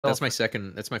That's my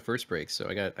second. That's my first break. So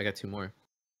I got two more.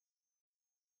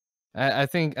 I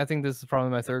think this is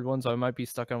probably my third one, so I might be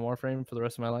stuck on Warframe for the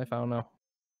rest of my life. I don't know.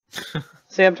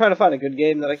 See, I'm trying to find a good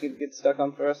game that I could get stuck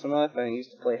on for the rest of my life. I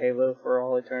used to play Halo for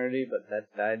all eternity, but that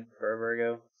died forever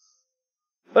ago.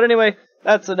 But anyway,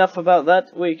 that's enough about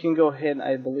that. We can go ahead and,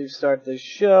 I believe, start the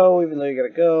show, even though you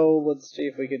gotta go. Let's see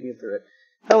if we can get through it.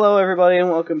 Hello, everybody, and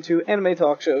welcome to Anime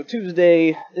Talk Show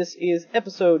Tuesday. This is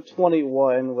episode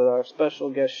 21 with our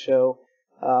special guest show.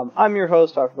 I'm your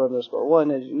host,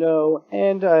 Dr.1, as you know,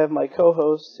 and I have my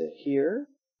co-host here,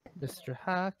 Mr.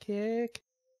 High Kick.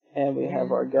 And we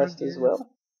have our guest as well.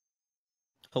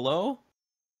 Hello?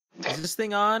 Is this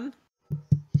thing on?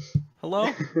 Hello?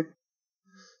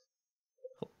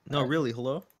 No, really,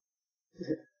 hello?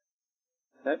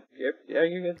 Yeah,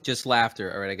 you're good. Just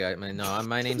laughter. All right, I got it. No,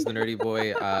 my name's the Nerdy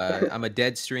Boy. I'm a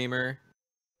dead streamer.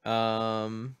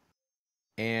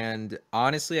 And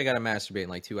honestly, I gotta masturbate in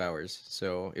like 2 hours.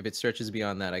 So if it stretches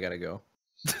beyond that, I gotta go.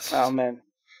 Oh man,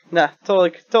 nah,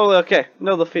 totally okay.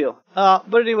 Know the feel.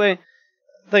 But anyway,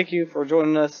 thank you for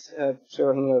joining us.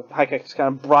 High Kick just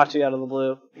kind of brought you out of the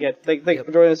blue. Yeah, thank you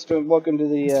for joining us. Welcome to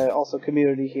the also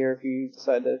community here. If you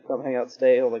decide to come hang out,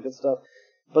 stay, all that good stuff.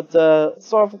 But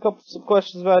start off with some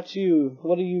questions about you.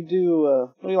 What do you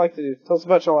do? What do you like to do? Tell us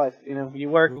about your life. You know, you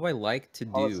work. What do I like to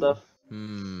all do? That stuff.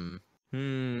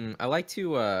 I like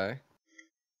to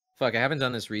fuck, I haven't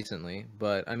done this recently,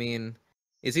 but I mean,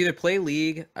 it's either play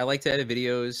League, I like to edit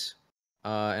videos,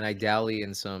 and I dally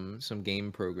in some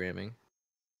game programming.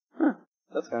 Huh.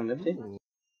 That's kind of nifty.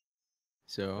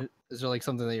 So, is there like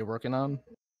something that you're working on?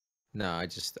 No, I'm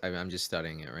just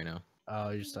studying it right now. Oh,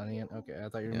 you're studying it? Okay, I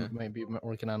thought you might be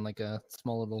working on like a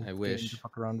small little game to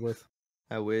fuck around with.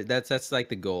 I wish. That's like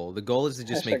the goal. The goal is to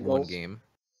just make one game.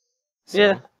 So.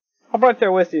 Yeah. I'm right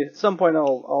there with you. At some point,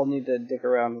 I'll need to dick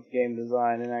around with game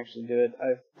design and actually do it.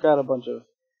 I've got a bunch of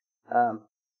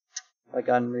like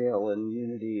Unreal and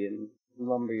Unity and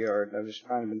Lumberyard. I'm just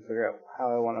trying to figure out how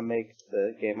I want to make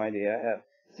the game idea I have.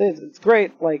 So it's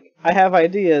great. Like, I have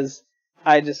ideas,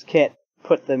 I just can't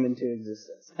put them into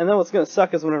existence. And then what's gonna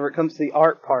suck is whenever it comes to the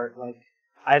art part, like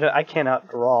I cannot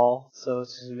draw, so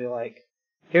it's just gonna be like,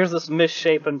 here's this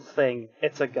misshapen thing.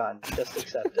 It's a gun. Just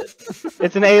accept it.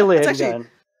 It's an alien gun.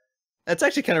 That's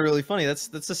actually kind of really funny. That's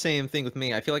the same thing with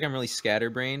me. I feel like I'm really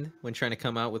scatterbrained when trying to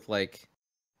come out with like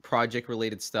project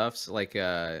related stuff. So, like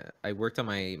I worked on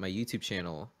my YouTube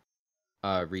channel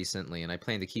recently, and I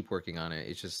plan to keep working on it.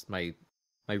 It's just my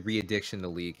re-addiction to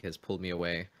League has pulled me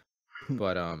away.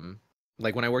 But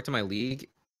like when I worked on my League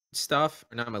stuff,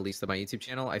 or not my League stuff, my YouTube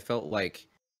channel, I felt like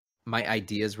my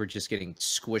ideas were just getting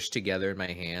squished together in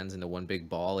my hands into one big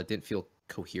ball. It didn't feel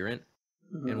coherent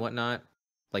and whatnot.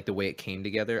 Like the way it came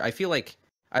together. I feel like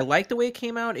I like the way it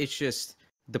came out. It's just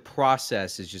the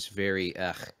process is just very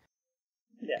Yeah,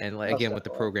 and like, again with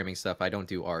the programming stuff, I don't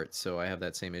do art, so I have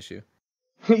that same issue.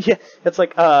 Yeah, it's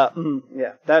like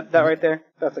yeah, that right there,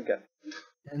 that's a good.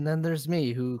 And then there's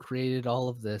me, who created all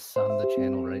of this on the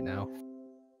channel right now.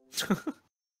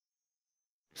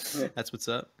 That's what's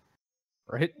up,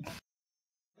 right?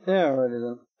 Yeah,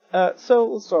 alrighty then. So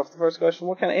let's start off the first question.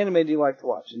 What kind of anime do you like to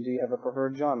watch, and do you have a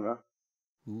preferred genre?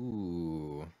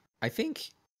 Ooh, I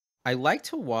think I like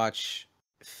to watch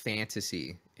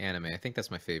fantasy anime. I think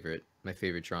that's my favorite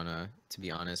genre, to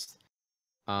be honest.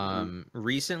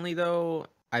 Recently though,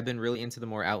 I've been really into the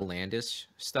more outlandish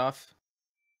stuff.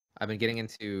 I've been getting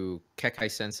into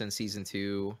Kekai Sensen Season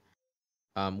 2.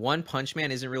 One Punch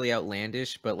Man isn't really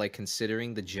outlandish, but like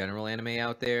considering the general anime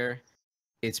out there,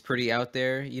 it's pretty out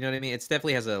there. You know what I mean? It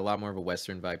definitely has a lot more of a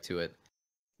Western vibe to it.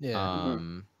 Yeah.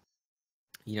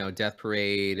 You know, Death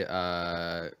Parade,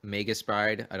 Magus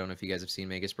Bride. I don't know if you guys have seen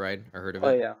Magus Bride or heard of it.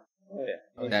 Oh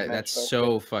yeah. That's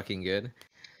so fucking good.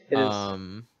 It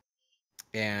is.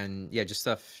 And yeah, just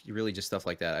stuff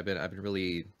like that. I've been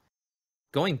really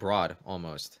going broad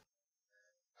almost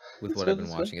with what I've been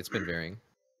watching. It's been varying.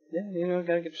 Yeah, you know,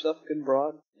 gotta get yourself good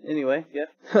broad. Anyway, yeah.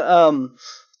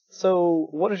 So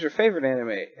what is your favorite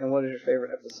anime, and what is your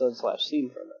favorite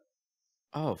episode/scene from it?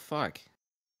 Oh fuck.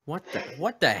 What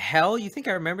the hell? You think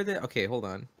I remember that? Okay, hold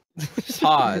on.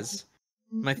 Pause.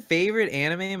 My favorite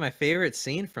anime, my favorite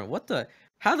scene from what the?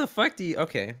 How the fuck do you?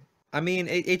 Okay, I mean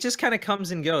it just kind of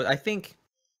comes and goes. I think.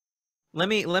 Let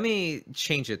me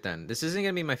change it then. This isn't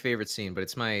gonna be my favorite scene, but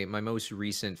it's my most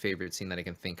recent favorite scene that I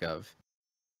can think of.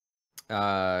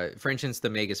 For instance, the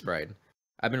Magus Bride.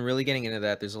 I've been really getting into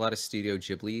that. There's a lot of Studio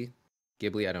Ghibli.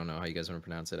 I don't know how you guys want to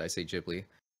pronounce it. I say Ghibli.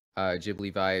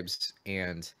 Ghibli vibes,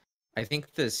 and I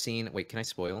think the scene. Wait, can I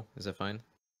spoil? Is that fine?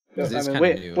 It's I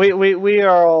mean, we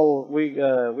are all we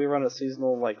run a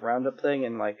seasonal like roundup thing,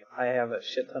 and like I have a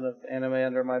shit ton of anime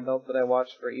under my belt that I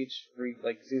watch for each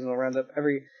like seasonal roundup.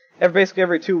 Basically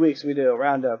every 2 weeks we do a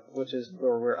roundup, which is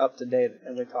where we're up to date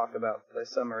and we talk about the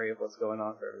summary of what's going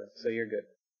on for everything. So you're good.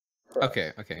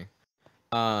 Okay.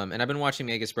 And I've been watching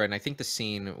Mega's Bread, and I think the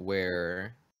scene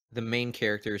where the main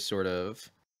character sort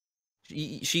of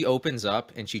she opens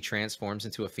up and she transforms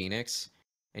into a phoenix.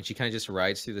 And she kind of just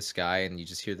rides through the sky, and you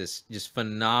just hear this just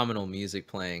phenomenal music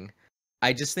playing.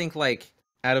 I just think, like,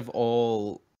 out of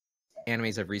all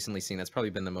animes I've recently seen, that's probably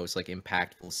been the most, like,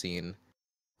 impactful scene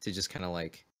to just kind of,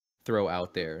 like, throw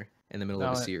out there in the middle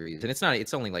of a series. And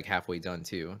it's only, like, halfway done,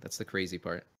 too. That's the crazy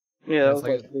part. Yeah, that was,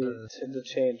 like, the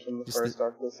change from the first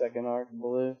arc to the second arc, I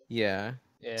believe. Yeah.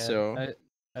 So...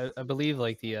 I believe,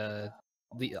 like,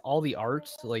 all the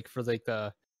arts, like, for, like,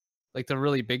 the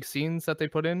really big scenes that they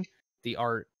put in, the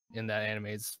art in that anime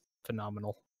is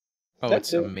phenomenal. Oh,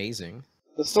 it's amazing.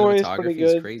 The story is pretty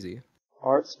good. Is crazy.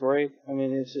 Art's great. I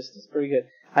mean, it's pretty good.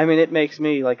 I mean, it makes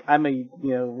me like I'm a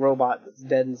robot that's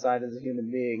dead inside as a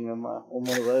human being. I'm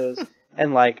one of those.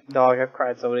 And like, dog, I've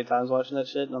cried so many times watching that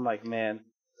shit, and I'm like, man,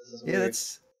 this is weird.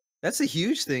 That's a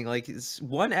huge thing. Like, it's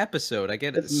one episode, I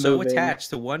get so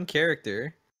attached to one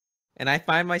character, and I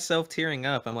find myself tearing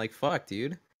up. I'm like, fuck,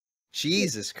 dude.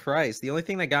 Jesus Christ. The only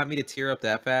thing that got me to tear up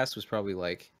that fast was probably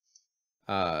like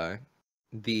what's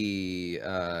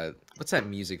that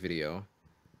music video?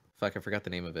 Fuck, I forgot the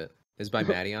name of it. It's by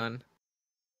Madion.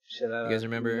 Shit, you guys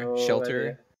remember Shelter?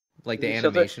 Idea. Like the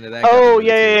animation of that? Oh,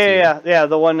 yeah.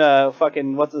 The one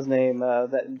fucking what's his name?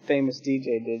 That famous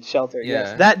DJ did Shelter. Yeah.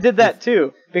 Yes. That did that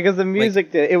too. Because the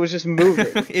music did it was just moving.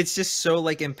 It's just so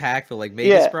like impactful. Like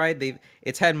Mega's Bride,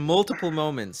 it's had multiple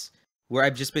moments where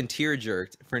I've just been tear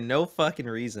jerked for no fucking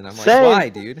reason. I'm like, why,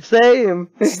 dude? Same.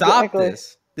 Stop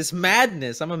this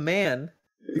madness. I'm a man.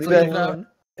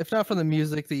 If not for the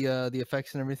music, the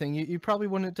effects and everything, you probably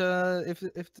wouldn't.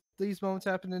 If these moments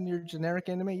happened in your generic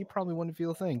anime, you probably wouldn't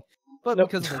feel a thing. But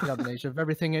because of the combination of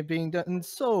everything being done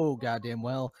so goddamn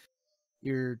well,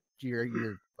 you're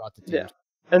brought to tears. Yeah.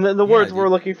 And then the words we're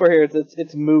looking for here,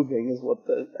 it's moving, is what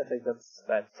I think that's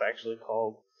actually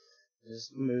called. It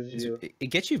just moves you. It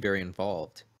gets you very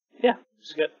involved. Yeah,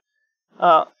 it's good.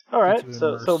 All right.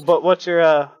 But what's your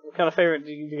what kind of favorite?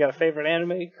 Do you got a favorite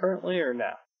anime currently, or no?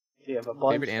 Do you have a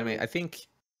bunch? Favorite anime? I think.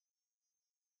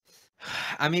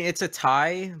 I mean, it's a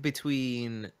tie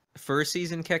between first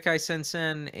season Kekai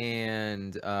Sensen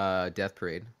and Death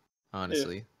Parade.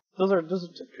 Honestly, yeah. Those are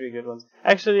pretty good ones.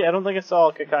 Actually, I don't think I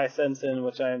saw Kekai Sensen,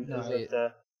 which I'd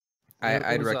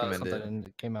recommend it.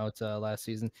 It came out last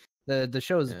season. The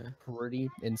show is pretty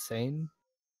insane.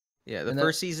 Yeah, the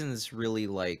first season is really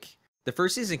like the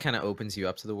first season kind of opens you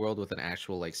up to the world with an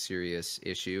actual like serious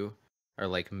issue or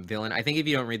like villain. I think if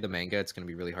you don't read the manga, it's gonna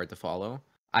be really hard to follow.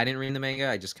 I didn't read the manga.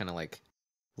 I just kind of like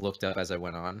looked up as I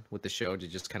went on with the show to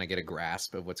just kind of get a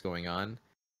grasp of what's going on.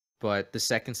 But the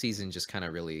second season just kind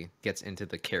of really gets into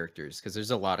the characters because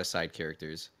there's a lot of side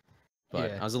characters.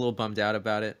 But I was a little bummed out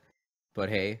about it. But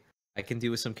hey, I can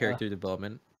do with some character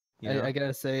development. I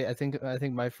gotta say, I think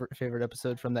my favorite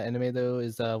episode from that anime though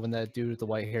is when that dude with the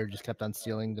white hair just kept on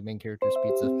stealing the main character's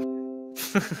pizza.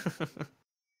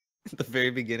 At the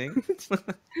very beginning.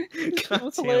 That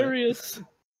was hilarious.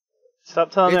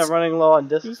 Stop telling me I'm running low on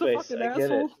disk space. I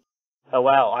get it. Oh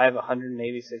wow, I have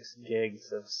 186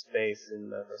 gigs of space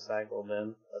in the recycle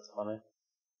bin. That's funny.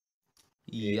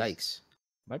 Yikes.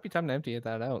 Might be time to empty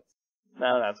that out.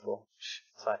 No, that's cool.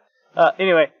 It's fine.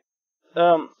 Anyway,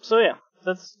 so yeah.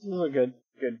 Those are good,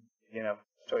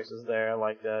 choices there. I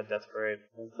like Death Parade.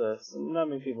 Not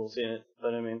many people have seen it,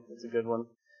 but I mean, it's a good one.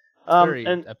 Very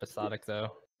episodic,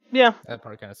 though. Yeah. That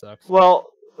part kind of sucks. Well,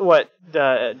 what,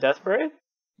 Death Parade?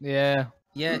 Yeah.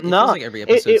 Yeah, it feels like every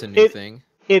episode's a new thing.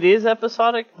 It is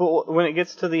episodic, but when it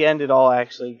gets to the end, it all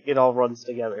runs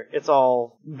together. It's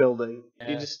all building.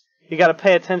 Yeah. You gotta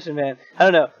pay attention, man. I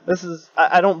don't know.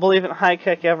 I don't believe in high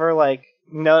kick ever,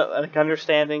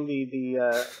 understanding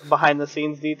the behind the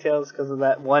scenes details because of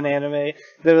that one anime.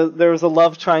 There was a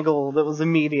love triangle that was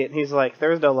immediate. And he's like,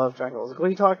 "There's no love triangle." I was like, "What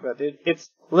are you talking about, dude? It's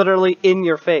literally in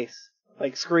your face,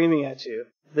 like screaming at you."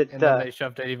 And then they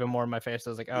shoved it even more in my face.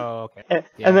 I was like, "Oh, okay."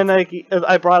 And then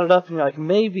I brought it up, and you're like,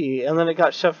 "Maybe," and then it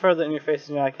got shoved further in your face,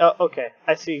 and you're like, "Oh, okay.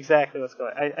 I see exactly what's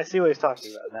going on. I see what he's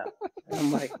talking about now." And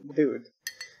I'm like, dude.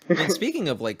 And speaking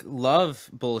of like love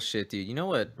bullshit, dude, you know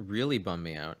what really bummed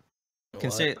me out?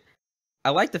 I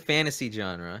like the fantasy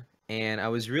genre, and I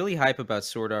was really hype about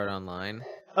Sword Art Online,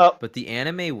 but the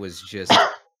anime was just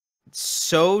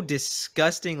so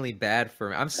disgustingly bad for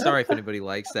me. I'm sorry if anybody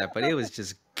likes that, but it was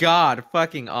just god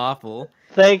fucking awful.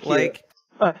 Thank you.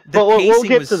 But the we'll pacing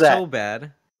get was to that. so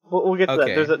bad. We'll get to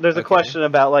Okay, that. There's a okay. question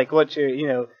about like what's your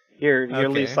your Okay.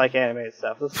 least like anime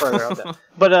stuff. Let's further on that.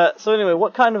 But so anyway,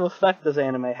 what kind of effect does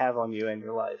anime have on you and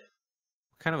your life?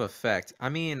 Kind of effect. I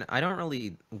mean, I don't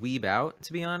really weeb out,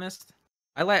 to be honest.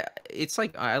 I like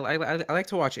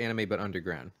to watch anime, but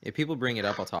underground. If people bring it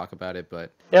up, I'll talk about it.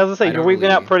 But Yeah, I was gonna say don't we've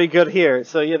been out really- pretty good here,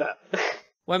 so you know.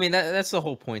 Well, I mean, that's the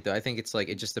whole point, though. I think it's like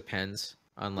it just depends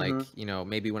on like Mhm. you know,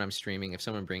 maybe when I'm streaming, if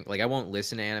someone I won't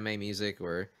listen to anime music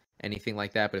or anything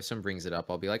like that. But if someone brings it up,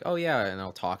 I'll be like, oh yeah, and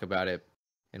I'll talk about it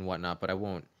and whatnot. But I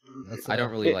won't. I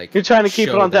don't really like. You're trying to keep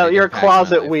it show on that down. it You're a impacts my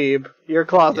closet life. weeb. You're a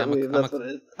closet Yeah, weeb. That's what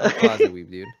it is. I'm a closet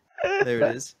weeb, dude. There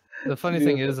it is. The funny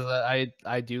thing is that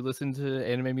I do listen to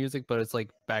anime music, but it's like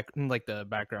the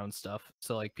background stuff.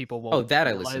 So like people won't. Oh, that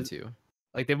I realize, listen to.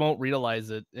 Like they won't realize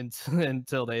it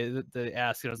until they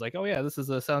ask, and I was like, oh yeah, this is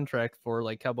a soundtrack for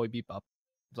like Cowboy Bebop.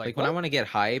 Like when I want to get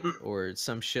hype or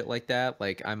some shit like that,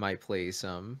 like I might play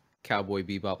some Cowboy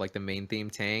Bebop, like the main theme,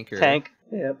 Tank, or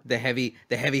Yep. the heavy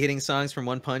hitting songs from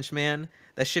One Punch Man.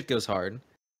 That shit goes hard.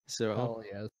 So Oh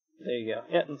yeah. There you go.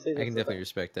 Yeah, and see, I can definitely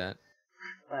respect that.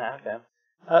 Okay.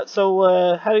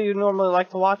 So how do you normally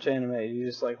like to watch anime? Do you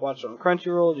just like watch it on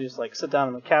Crunchyroll? Do you just like sit down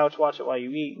on the couch, watch it while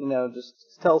you eat? You know,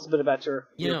 just tell us a bit about your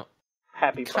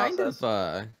happy kind process.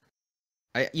 of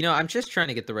I'm just trying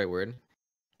to get the right word.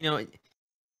 You know,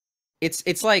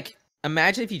 it's like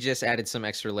imagine if you just added some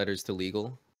extra letters to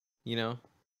legal. You know.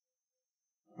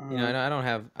 You know,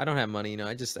 I don't have money. You know,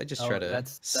 I just try to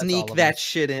that's sneak all of that us.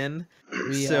 shit in.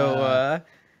 We,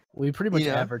 we pretty much you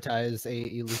know. advertise a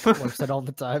illegal website all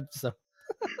the time. So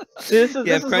This is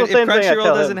if the same thing I Crunchyroll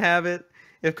tell doesn't him. have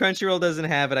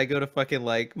it, I go to fucking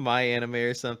like My Anime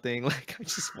or something. Like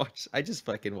I just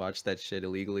fucking watch that shit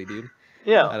illegally, dude.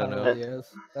 Yeah. I don't know.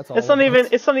 Yes, that's all. It's not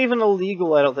even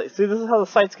illegal. I don't think. See, this is how the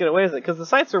sites get away with it, because the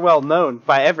sites are well known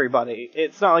by everybody.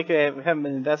 It's not like they haven't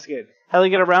been investigated. How they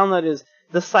get around that is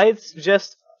the sites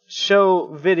just show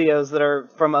videos that are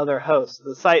from other hosts.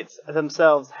 The sites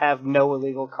themselves have no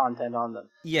illegal content on them.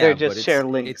 Yeah, they just but share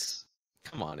links.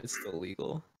 Come on, it's still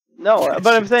legal. No,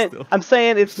 but I'm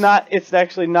saying it's not. It's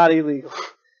actually not illegal.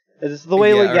 It's the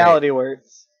way legality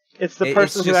works. It's the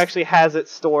person who actually has it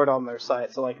stored on their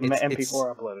site. So like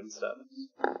MP4 uploaded stuff.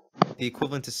 The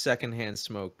equivalent to secondhand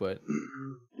smoke, but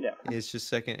yeah, it's just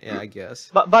second. Yeah, I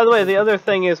guess. But by the way, the other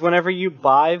thing is whenever you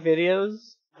buy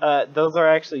videos, those are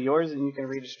actually yours, and you can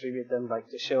redistribute them like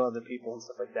to show other people and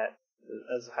stuff like that.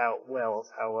 As how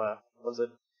was it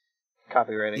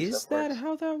copywriting? Is that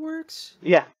how that works?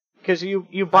 Yeah, because you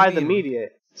buy the media,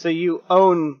 so you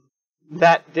own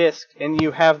that disc and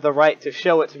you have the right to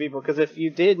show it to people. Because if you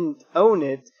didn't own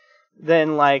it,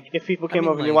 then like if people came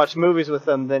over and you watched movies with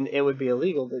them, then it would be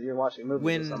illegal that you're watching movies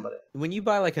with somebody. When you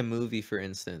buy like a movie, for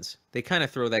instance, they kind of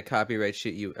throw that copyright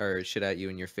shit at you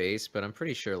in your face. But I'm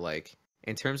pretty sure like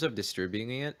in terms of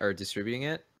distributing it,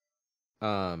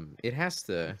 it has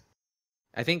to.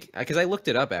 I think because I looked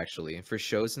it up actually for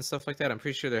shows and stuff like that. I'm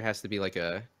pretty sure there has to be like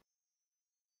a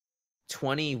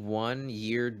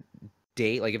 21-year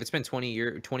date. Like if it's been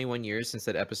 21 years since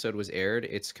that episode was aired,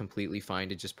 it's completely fine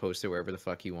to just post it wherever the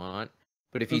fuck you want.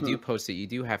 But if you do post it, you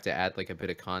do have to add like a bit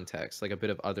of context, like a bit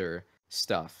of other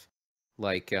stuff.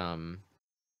 Like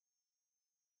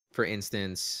for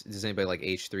instance, does anybody like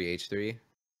H3H3?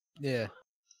 Yeah.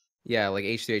 Yeah, like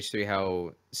H3H3,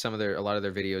 how a lot of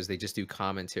their videos, they just do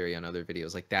commentary on other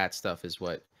videos. Like that stuff is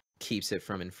what keeps it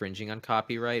from infringing on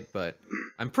copyright. But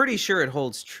I'm pretty sure it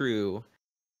holds true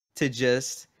to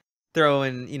just throw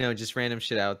in, just random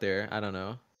shit out there. I don't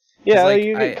know. Yeah,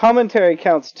 like, commentary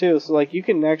counts too. So like you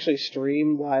can actually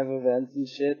stream live events and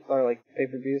shit, or like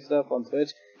pay-per-view stuff on Twitch.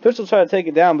 Twitch will try to take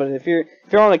it down, but if you're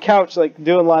on a couch like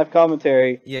doing live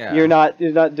commentary, you're not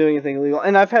doing anything illegal.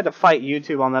 And I've had to fight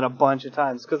YouTube on that a bunch of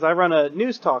times because I run a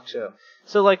news talk show.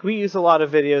 So like we use a lot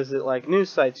of videos that like news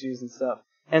sites use and stuff.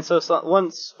 And so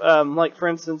once, like for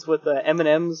instance with the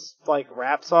Eminem's like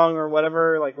rap song or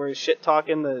whatever, like where he's shit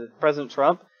talking the President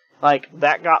Trump, like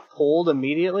that got pulled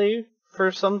immediately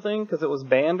for something because it was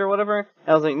banned or whatever. And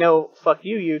I was like, no, fuck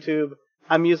you, YouTube.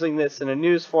 I'm using this in a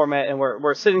news format, and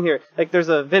we're sitting here like there's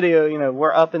a video,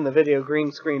 we're up in the video,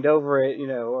 green screened over it,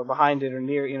 or behind it or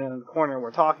near, in the corner.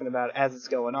 We're talking about it as it's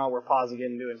going on. We're pausing it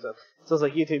and doing stuff. So it's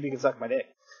like YouTube, you can suck my dick.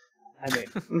 I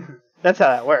mean, that's how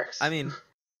that works. I mean,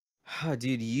 oh,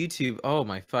 dude, YouTube. Oh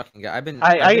my fucking god!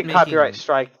 I get copyright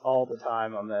striked all the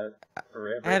time on that.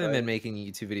 I haven't been making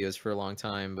YouTube videos for a long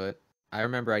time, but I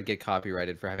remember I'd get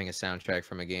copyrighted for having a soundtrack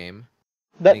from a game.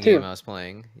 That too. Game I was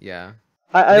playing. Yeah.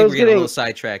 I was getting a getting little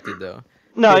sidetracked though.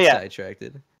 No, yeah. Sidetracked.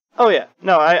 Oh yeah,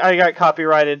 no, I got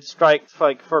copyrighted strikes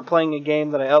like for playing a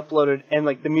game that I uploaded, and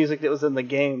like the music that was in the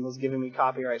game was giving me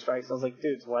copyright strikes. I was like,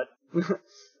 dudes, what?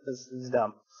 This is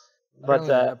dumb. But Apparently,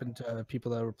 that happened to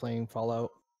people that were playing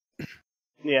Fallout.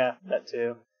 yeah, that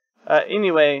too.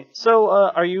 Anyway, so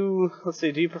are you? Let's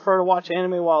see. Do you prefer to watch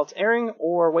anime while it's airing,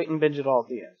 or wait and binge it all at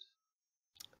the end?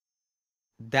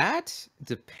 That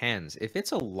depends. If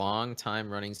it's a long time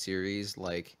running series,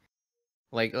 like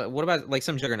what about like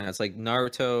some juggernauts like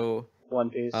Naruto,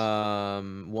 One Piece.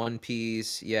 One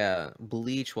Piece, yeah,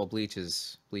 Bleach. Well, Bleach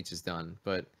is done,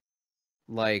 but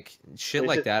like shit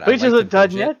like that, I Bleach like to isn't done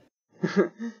binge it.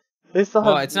 yet. They still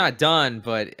Well, have. it's not done,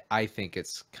 but I think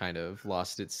it's kind of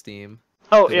lost its steam.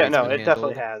 Oh The way yeah, it's no, been it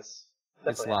definitely handled. has.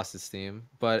 It's lost its steam,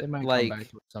 but They might come like back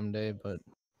to it someday, but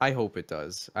I hope it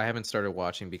does. I haven't started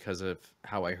watching because of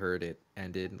how I heard it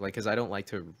ended. Like, because I don't like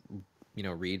to,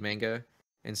 read manga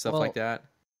and stuff like that.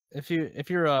 if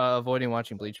you're avoiding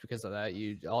watching Bleach because of that,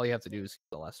 all you have to do is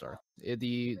the last arc.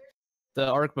 The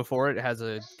arc before it has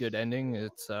a good ending.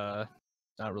 It's not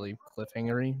really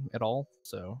cliffhangery at all.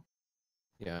 So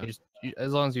Yeah,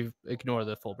 as long as you ignore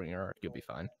the Fullbringer arc, you'll be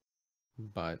fine.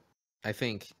 but I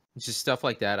think just stuff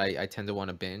like that, I tend to want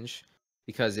to binge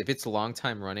because if it's a long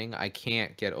time running, I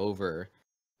can't get over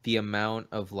the amount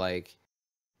of like.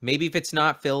 Maybe if it's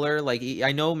not filler, like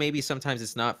I know maybe sometimes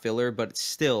it's not filler, but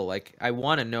still, like I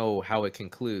want to know how it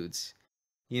concludes.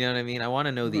 You know what I mean? I want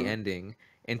to know the ending.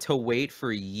 And to wait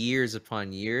for years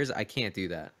upon years, I can't do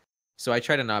that. So I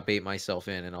try to not bait myself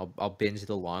in, and I'll binge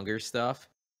the longer stuff.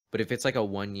 But if it's like a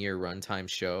 1 year runtime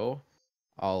show,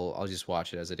 I'll just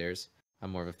watch it as it airs.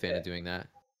 I'm more of a fan of doing that.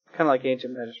 Kind of like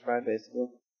Ancient Magus Pride, basically.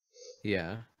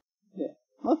 Yeah. Yeah,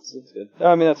 that's good.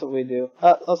 I mean, that's what we do.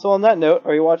 So on that note,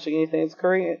 are you watching anything that's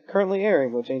currently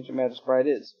airing, which Ancient Magus Pride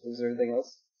is? Is there anything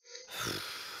else?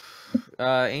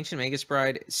 Ancient Magus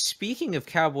Bride. Speaking of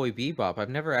Cowboy Bebop, I've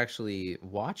never actually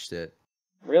watched it.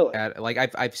 Really?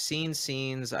 I've seen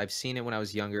scenes. I've seen it when I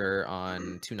was younger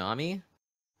on Toonami.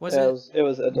 It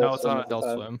was Adult No, it's Swim on at the Adult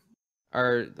time. Swim.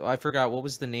 Or I forgot what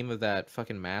was the name of that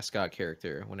fucking mascot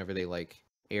character whenever they like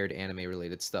aired anime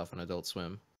related stuff on Adult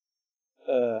Swim.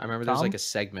 I remember there was like a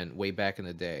segment way back in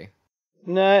the day.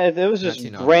 Nah, it was just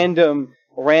random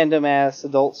ass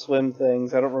Adult Swim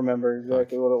things. I don't remember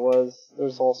exactly what it was.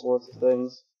 There's all sorts of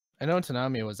things. I know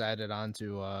Toonami was added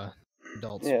onto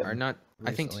Adult Swim. Or not.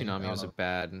 Recently. I think Toonami was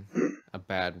a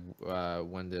bad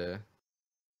one to.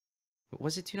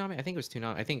 Was it Toonami? I think it was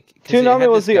Toonami. I think Toonami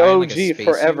was the OG like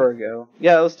forever ago.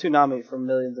 Yeah, it was Toonami from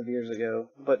millions of years ago.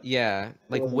 But yeah,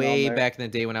 like way back in the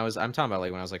day when I'm talking about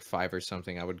like when I was like 5 or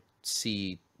something, I would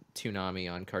see Toonami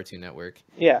on Cartoon Network.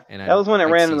 Yeah, and that was when it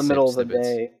ran in the middle of the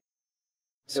day.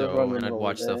 So, and I'd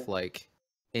watch stuff like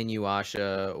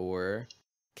Inuyasha or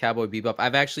Cowboy Bebop.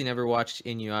 I've actually never watched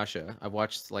Inuyasha. I've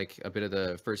watched like a bit of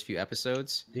the first few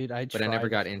episodes, dude. But I never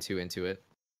got into it.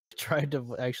 Tried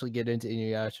to actually get into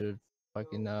Inuyasha.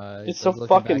 Fucking it's so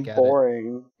fucking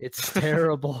boring. It's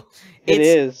terrible. It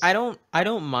is. I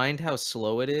don't mind how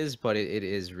slow it is, but it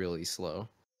is really slow.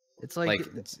 It's like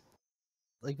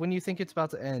when you think it's about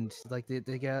to end, like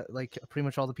they get like pretty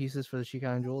much all the pieces for the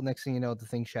Shikan Jewel. Next thing you know, the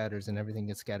thing shatters and everything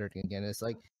gets scattered again. It's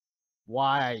like,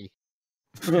 why?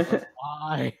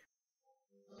 Why?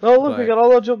 Oh look, we got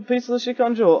all the pieces of the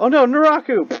Shikan Jewel. Oh no,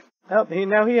 Naraku! Oh,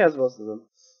 now he has most of them.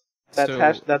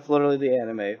 That's literally the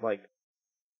anime, like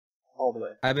all the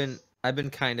way. I've been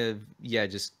kind of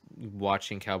just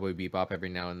watching Cowboy Bebop every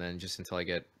now and then, just until I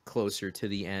get closer to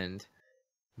the end.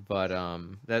 But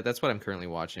that's what I'm currently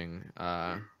watching.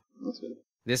 That's good.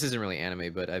 This isn't really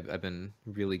anime, but I've been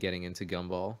really getting into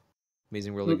Gumball,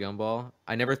 Amazing World of Gumball.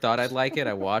 I never thought I'd like it.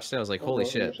 I watched it. I was like, holy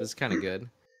shit, this is kind of good.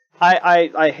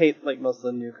 I hate like most of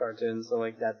the new cartoons, so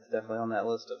like that's definitely on that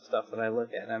list of stuff that I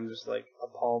look at, and I'm just like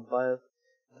appalled by it.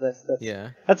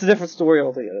 That's a different story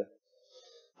altogether.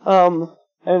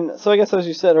 And so I guess as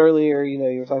you said earlier, you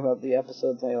were talking about the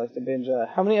episodes that you like to binge.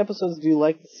 How many episodes do you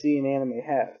like to see an anime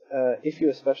have, if you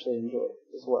especially enjoy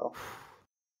it as well?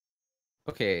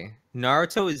 Okay,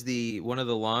 Naruto is one of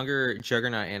the longer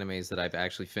Juggernaut animes that I've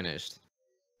actually finished.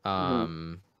 I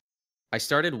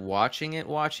started watching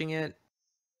it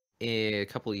a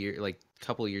couple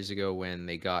years ago when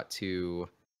they got to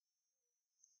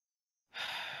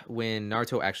when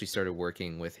Naruto actually started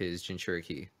working with his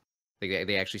Jinchuriki.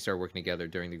 They actually started working together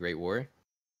during the Great War.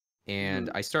 And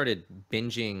I started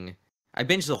binging. I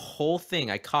binged the whole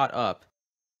thing. I caught up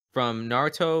from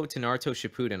Naruto to Naruto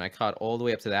Shippuden. I caught all the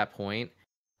way up to that point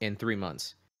in 3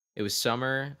 months. It was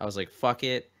summer. I was like, fuck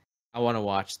it. I want to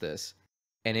watch this.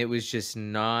 And it was just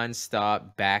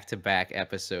non-stop back-to-back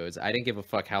episodes. I didn't give a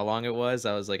fuck how long it was.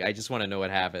 I was like, I just want to know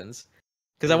what happens.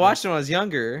 because I watched it when I was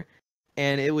younger,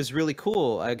 and it was really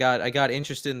cool. I got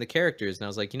interested in the characters, and I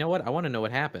was like, you know what? I want to know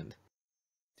what happened.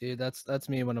 Dude, that's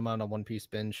me when I'm on a One Piece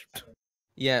binge.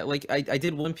 Yeah, like I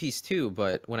did One Piece too,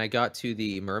 but when I got to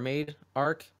the mermaid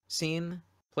arc scene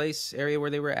area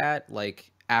where they were at,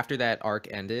 like after that arc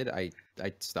ended, I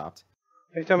stopped.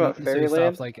 Are you talking about So you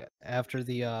Fairyland? stopped like after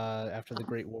the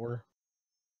Great War.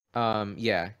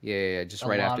 Yeah. Just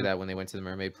right after that when they went to the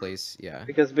mermaid place, yeah.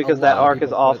 Because that arc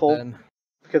is awful.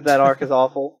 Because that arc is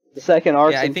awful. The second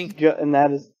arc, yeah, I think, and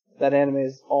that anime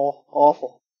is all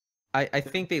awful. I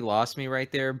think they lost me right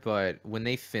there, but when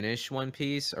they finish One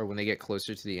Piece or when they get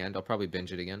closer to the end, I'll probably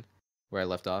binge it again, where I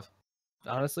left off.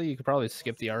 Honestly, you could probably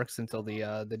skip the arcs until the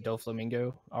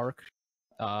Doflamingo arc.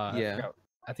 Yeah,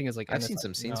 I think it's like I've seen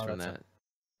some scenes from that.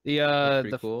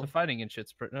 The fighting and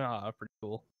shit's pretty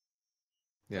cool.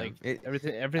 Yeah, like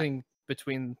everything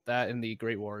between that and the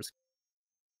Great Wars.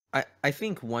 I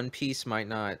think One Piece might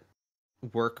not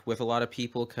work with a lot of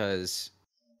people because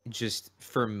just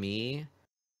for me,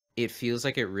 it feels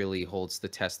like it really holds the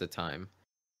test of time.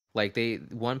 Like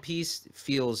One Piece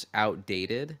feels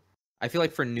outdated. I feel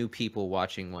like for new people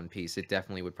watching One Piece, it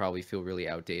definitely would probably feel really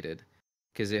outdated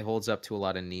because it holds up to a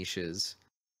lot of niches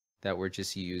that were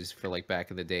just used for like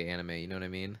back in the day anime. You know what I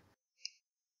mean?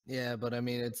 Yeah, but I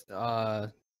mean it's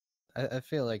I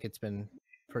feel like it's been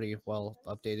pretty well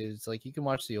updated. It's like you can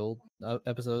watch the old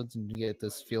episodes and you get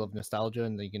this feel of nostalgia,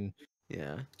 and then you can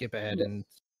skip ahead and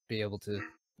be able to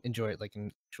enjoy it like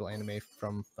an actual anime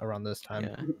from around this time.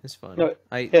 Yeah, it's fun. No,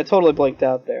 totally blanked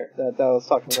out there. That I was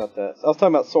talking about that. I was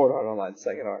talking about Sword Art Online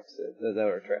second arcs that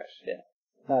were trash. Yeah,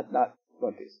 not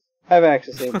One Piece. I haven't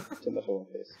actually seen too much of One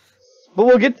Piece, but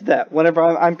we'll get to that whenever.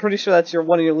 I'm pretty sure that's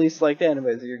one of your least liked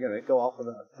animes that you're gonna go off of.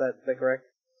 Is that correct?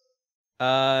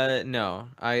 No,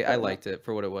 I liked it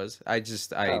for what it was. I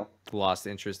lost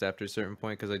interest after a certain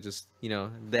point because I just, the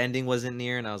ending wasn't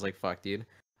near, and I was like, fuck, dude.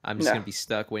 I'm just gonna be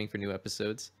stuck waiting for new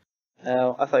episodes.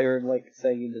 Oh, I thought you were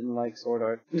saying you didn't like Sword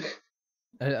Art.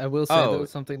 I will say though,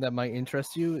 something that might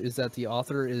interest you is that the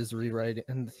author is rewriting,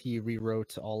 and he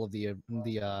rewrote all of the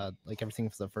like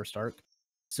everything for the first arc,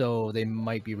 so they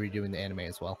might be redoing the anime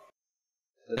as well.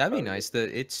 That'd be nice.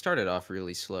 It started off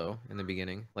really slow in the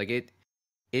beginning. Like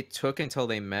it took until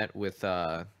they met with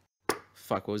what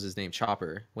was his name?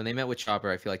 Chopper. When they met with Chopper,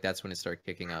 I feel like that's when it started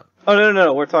kicking up. Oh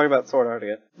no, we're talking about Sword Art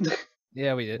again.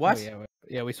 Yeah, we did. What?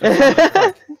 Yeah, we switched.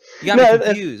 You got me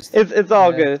confused. It's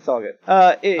all good. It's all good.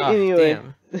 Anyway,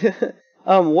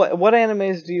 what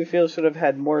animes do you feel should have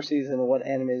had more season, and what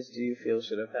animes do you feel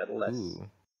should have had less? Ooh.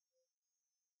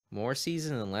 More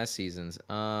seasons and less seasons.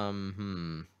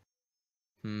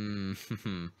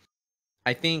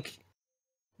 I think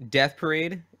Death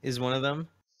Parade is one of them.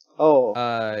 Oh.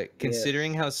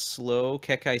 Considering how slow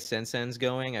Kekkai Sensen's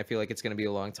going, I feel like it's gonna be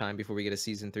a long time before we get a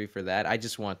season 3 for that. I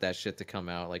just want that shit to come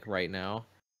out like right now.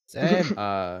 Same.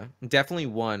 Definitely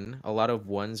one. A lot of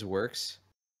ones works.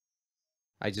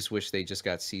 I just wish they just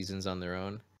got seasons on their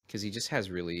own because he just has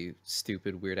really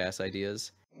stupid, weird ass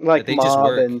ideas. Like they Mob just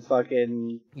work. And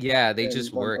fucking. Yeah, they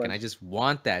just work, and I just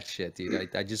want that shit,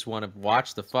 dude. I just want to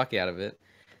watch the fuck out of it.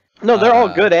 No, they're all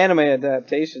good anime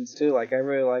adaptations too. Like I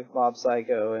really like Mob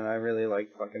Psycho, and I really like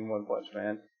fucking One Punch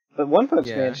Man. But One Punch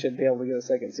Man should be able to get a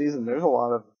second season. There's a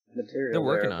lot of material. They're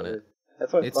working on it.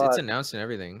 That's what I thought. It's announced and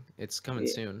everything. It's coming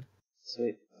soon.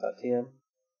 Sweet. .tm.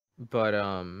 But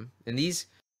and these,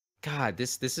 God,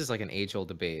 this is like an age-old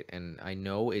debate, and I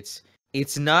know it's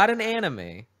not an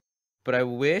anime, but I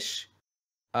wish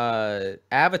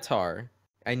Avatar.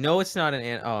 I know it's not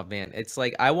oh man, it's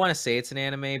like I want to say it's an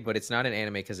anime, but it's not an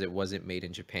anime because it wasn't made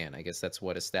in Japan. I guess that's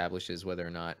what establishes whether or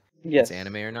not it's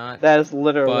anime or not. That is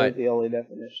literally the only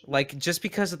definition. Like just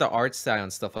because of the art style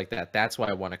and stuff like that, that's why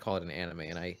I want to call it an anime,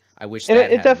 and I wish and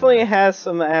that it definitely has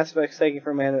some aspects taken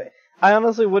from anime. I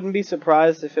honestly wouldn't be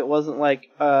surprised if it wasn't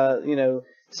like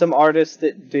some artists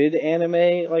that did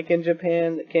anime like in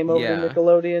Japan that came over to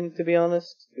Nickelodeon, to be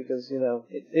honest, because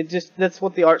it just that's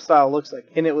what the art style looks like,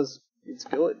 and it's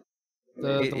good.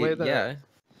 The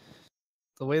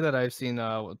way that I've seen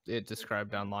it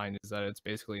described online is that it's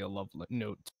basically a love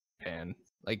note to Japan.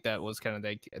 Like that was kind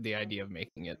of the idea of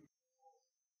making it.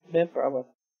 Yeah, probably.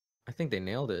 I think they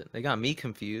nailed it. They got me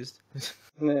confused.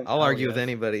 I'll argue with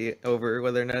anybody over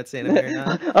whether or not it's anime or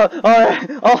not.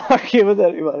 I'll argue with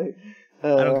anybody.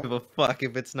 I don't give a fuck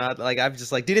if it's not. Like I'm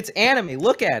just like, dude, it's anime.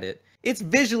 Look at it. It's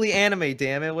visually anime.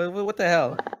 Damn it. What the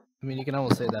hell? I mean, you can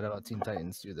almost say that about Teen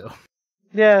Titans too, though.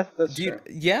 Yeah, that's true.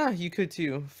 Yeah, you could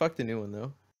too. Fuck the new one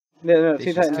though. No,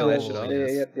 Teen Titans. Kill that shit off.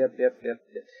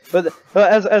 Yep.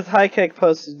 But as High Cake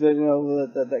posted,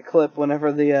 that clip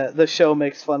whenever the show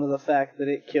makes fun of the fact that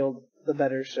it killed the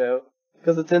better show,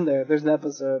 because it's in there. There's an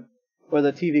episode where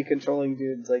the TV controlling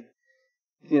dude's like,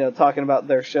 talking about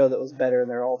their show that was better, and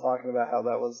they're all talking about how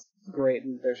that was great,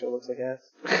 and their show looks like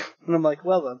ass. And I'm like,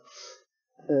 well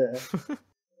then.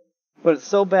 But it's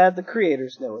so bad the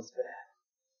creators know it's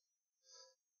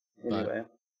bad. Anyway.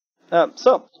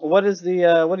 So, what do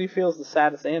you feel is the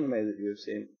saddest anime that you've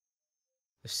seen?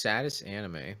 The saddest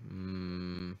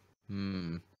anime?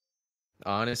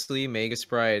 Honestly, Mega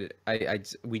Sprite,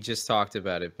 we just talked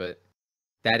about it, but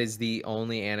that is the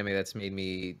only anime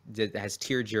that has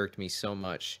tear-jerked me so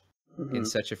much in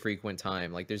such a frequent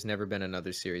time. Like, there's never been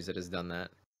another series that has done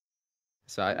that.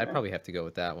 So I'd probably have to go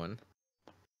with that one.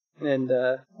 And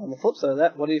on the flip side of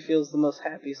that, what do you feel is the most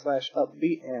happy /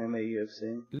 upbeat anime you have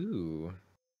seen? Ooh.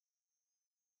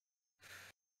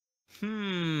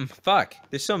 Fuck.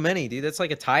 There's so many, dude. That's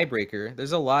like a tiebreaker.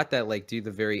 There's a lot that like do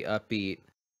the very upbeat,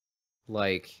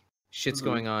 like shit's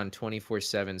going on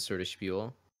 24/7 sort of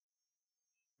spiel.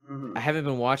 I haven't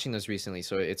been watching those recently,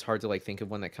 so it's hard to like think of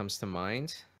one that comes to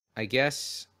mind. I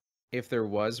guess if there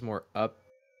was more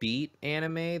upbeat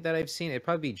anime that I've seen, it'd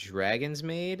probably be Dragon's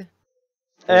Maid.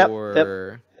 Yep.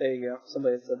 There you go.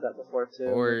 Somebody said that before too.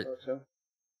 Or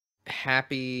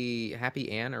Happy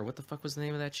Ann, or what the fuck was the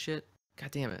name of that shit? God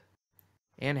damn it.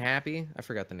 Ann Happy? I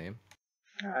forgot the name.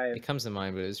 It comes to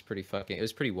mind, but it was pretty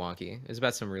wonky. It was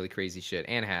about some really crazy shit.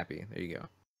 Ann Happy. There you go.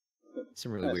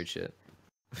 Some really weird shit.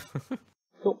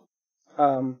 Cool.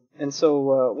 And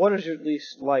so, what is your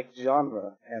least liked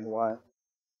genre and why?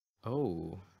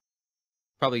 Oh.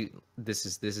 Probably this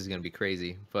is gonna be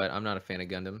crazy, but I'm not a fan of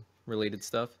Gundam related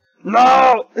stuff.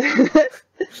 No!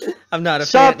 I'm not a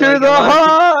Shot fan. through the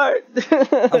heart!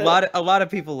 a lot of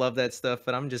people love that stuff,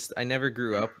 but I never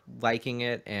grew up liking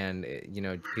it, and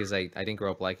because I didn't grow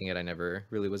up liking it, I never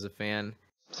really was a fan.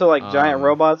 So like giant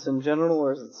robots in general,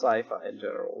 or is it sci-fi in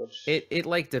general? It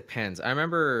like depends. I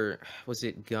remember, was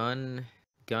it Gunlon?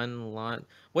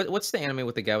 What's the anime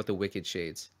with the guy with the wicked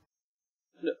shades?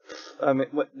 I mean,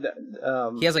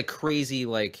 he has like crazy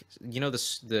the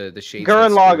shades.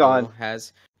 Gurren Lagann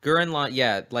has Gurren Lagann,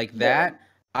 yeah, like that.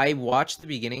 I watched the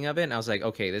beginning of it and I was like,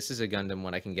 okay, this is a Gundam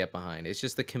one I can get behind. It's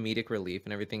just the comedic relief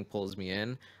and everything pulls me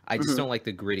in. I just don't like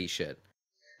the gritty shit.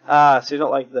 So you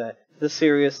don't like the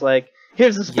serious, like,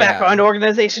 here's this background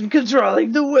organization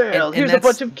controlling the world. Here's a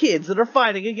bunch of kids that are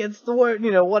fighting against the world,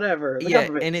 whatever. The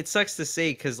government. And it sucks to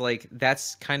say because like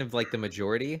that's kind of like the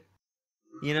majority.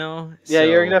 Yeah, so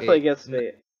you're definitely against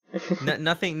me.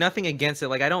 Nothing against it.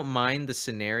 Like I don't mind the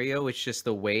scenario. It's just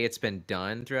the way it's been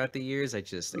done throughout the years. I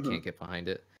can't get behind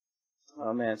it.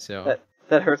 Oh man, so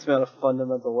that hurts me on a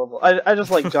fundamental level. I just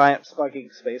like giant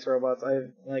fucking space robots.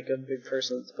 I'm like a big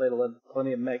person that's played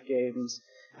plenty of mech games.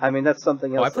 I mean that's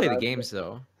something else. I play the games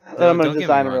though. I'm a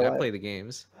designer. I play the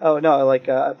games. Oh no, like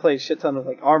I play a shit ton of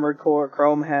like Armored Core,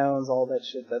 Chrome Hounds, all that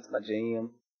shit. That's my jam.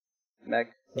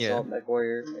 Mech. Assault, Mech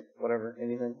Warrior, whatever,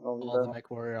 anything. All the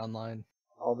Mech Warrior Online.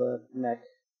 All the mech.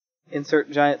 Insert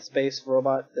giant space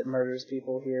robot that murders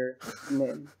people here.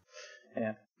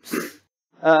 Yeah.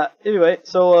 Anyway,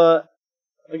 so,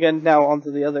 again, now onto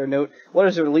the other note. What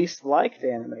is your least liked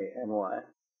anime and why?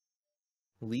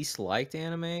 Least liked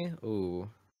anime? Ooh.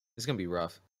 This is gonna be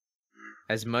rough.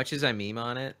 As much as I meme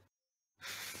on it.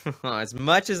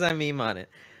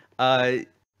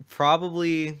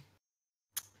 Probably...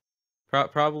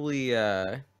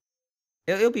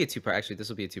 it'll be a two-part. Actually, this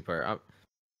will be a two-part.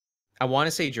 I want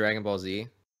to say Dragon Ball Z.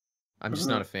 I'm just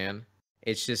not a fan.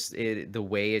 It's just the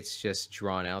way it's just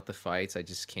drawn out, the fights. I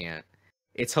just can't.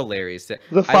 It's hilarious. The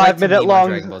 5-minute long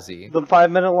Dragon Ball Z. The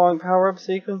 5-minute long power-up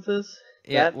sequences.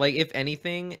 Yeah, like if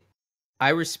anything, I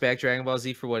respect Dragon Ball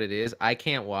Z for what it is. I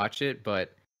can't watch it,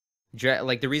 but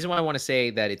like the reason why I want to say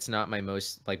that it's not my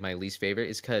least favorite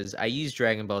is because I use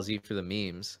Dragon Ball Z for the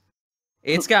memes.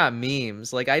 It's got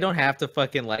memes. Like, I don't have to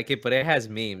fucking like it, but it has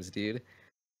memes, dude.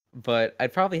 But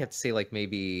I'd probably have to say, like,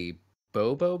 maybe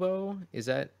Bo. Is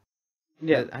that...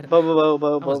 Yeah, Bo.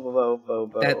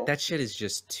 That shit is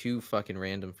just too fucking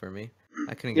random for me.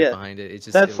 I couldn't get behind it. It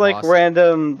just... That's like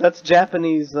random... That's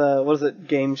Japanese, what is it?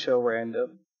 Game show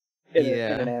random. In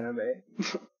an anime.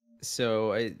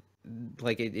 So, it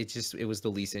was the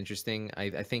least interesting.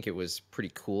 I think it was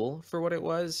pretty cool for what it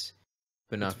was.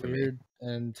 But not for weird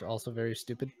and also very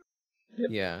stupid.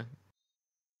 Yeah.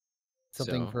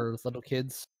 Something for little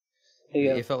kids.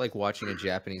 Yeah. It felt like watching a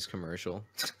Japanese commercial.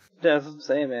 That's what I'm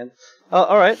saying, man.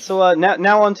 All right, so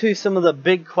now on to some of the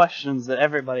big questions that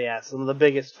everybody asks. Some of the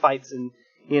biggest fights in,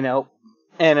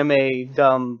 anime,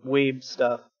 dumb, weeb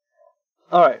stuff.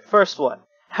 All right, first one.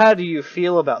 How do you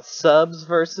feel about subs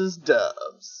versus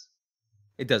dubs?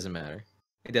 It doesn't matter.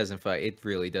 It doesn't fight. It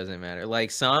really doesn't matter.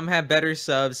 Like, some have better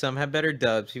subs, some have better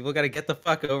dubs. People gotta get the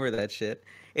fuck over that shit.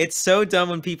 It's so dumb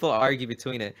when people argue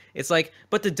between it. It's like,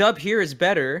 but the dub here is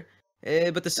better.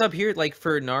 But the sub here, like,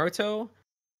 for Naruto,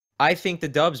 I think the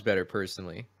dub's better,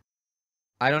 personally.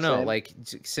 I don't know. Same. Like,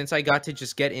 since I got to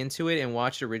just get into it and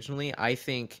watch originally, I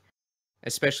think,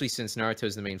 especially since Naruto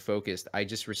is the main focus, I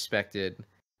just respected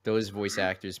those voice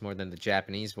actors more than the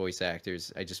Japanese voice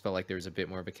actors. I just felt like there was a bit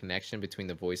more of a connection between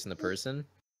the voice and the person.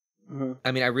 Mm-hmm.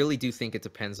 I mean, I really do think it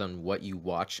depends on what you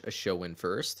watch a show in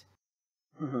first.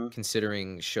 Mm-hmm.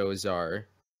 Considering shows are,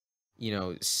 you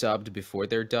know, subbed before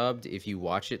they're dubbed. If you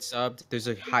watch it subbed, there's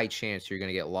a high chance you're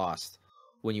gonna get lost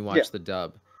when you watch the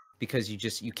dub, because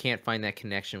you can't find that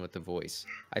connection with the voice.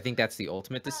 I think that's the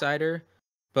ultimate decider.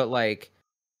 But like,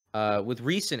 with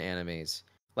recent animes,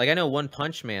 like I know One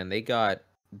Punch Man, they got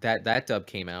that dub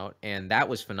came out and that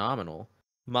was phenomenal.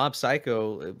 Mob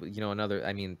Psycho, you know, another.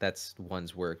 I mean, that's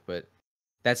one's work, but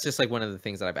that's just like one of the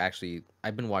things that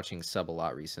I've been watching sub a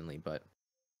lot recently. But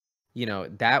you know,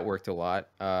 that worked a lot.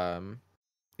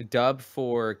 Dub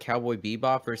for Cowboy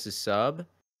Bebop versus sub.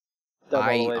 Dub all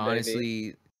the I way, honestly,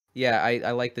 baby. yeah,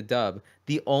 I like the dub.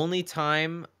 The only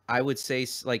time I would say,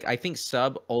 like, I think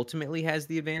sub ultimately has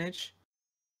the advantage,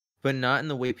 but not in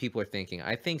the way people are thinking.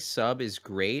 I think sub is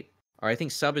great, or I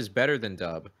think sub is better than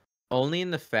dub, only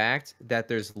in the fact that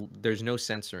there's no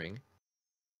censoring.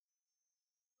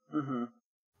 Mm-hmm.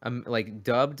 Like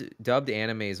dubbed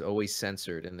anime is always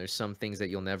censored, and there's some things that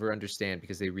you'll never understand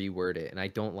because they reword it, and I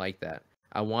don't like that.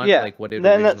 I want like what it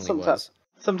originally was.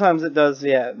 Sometimes it does,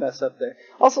 mess up there.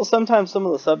 Also, sometimes some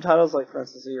of the subtitles, like for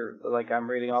instance, like I'm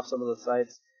reading off some of the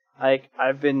sites. Like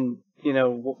I've been,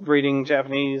 reading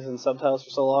Japanese and subtitles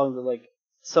for so long that like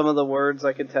some of the words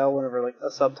I could tell whenever like a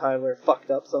subtitler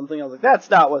fucked up something. I was like, that's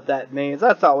not what that means.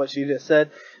 That's not what she just said.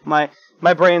 My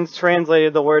brain's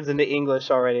translated the words into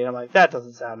English already, and I'm like, that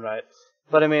doesn't sound right.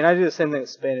 But I mean, I do the same thing with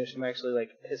Spanish. I'm actually like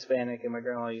Hispanic, and my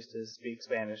grandma used to speak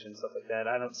Spanish and stuff like that.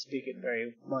 I don't speak it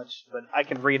very much, but I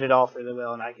can read it all really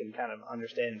well, and I can kind of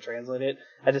understand and translate it.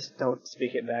 I just don't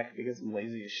speak it back because I'm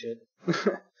lazy as shit.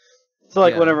 So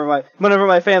like whenever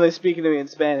my family's speaking to me in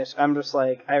Spanish, I'm just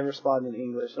like I respond in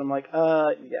English. I'm like,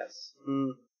 yes,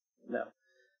 no,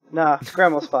 nah,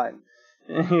 grandma's fine.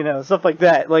 Stuff like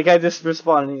that. Like I just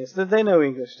respond in English. They know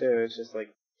English too. It's just like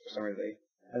for some reason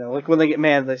I know, like when they get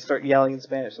mad, they start yelling in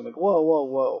Spanish. I'm like, whoa, whoa,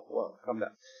 whoa, whoa, calm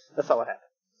down. That's not what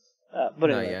happened. But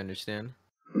anyway. No, yeah, I understand.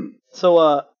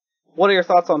 So, what are your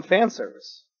thoughts on fan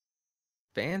service?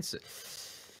 I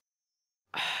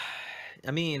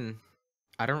mean,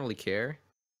 I don't really care.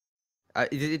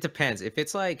 It depends. If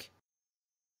it's like,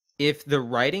 if the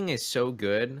writing is so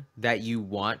good that you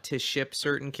want to ship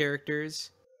certain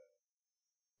characters,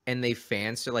 and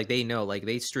they know, like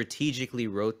they strategically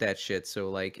wrote that shit, so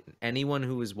like anyone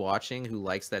who is watching who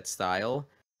likes that style,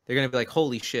 they're gonna be like,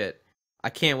 holy shit,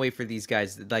 I can't wait for these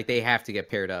guys. Like they have to get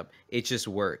paired up. It just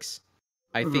works.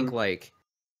 I think like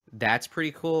that's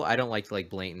pretty cool. I don't like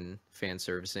blatant fan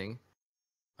servicing.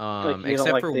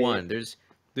 Except for one.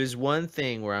 There's one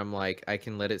thing where I'm like, I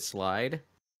can let it slide,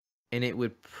 and it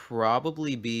would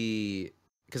probably be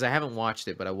because I haven't watched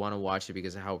it, but I want to watch it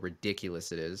because of how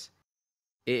ridiculous it is.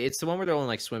 It's the one where they're all in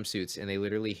like swimsuits and they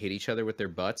literally hit each other with their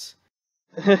butts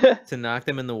to knock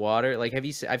them in the water. Like, have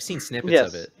you? I've seen snippets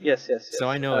of it. Yes. So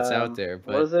I know it's out there.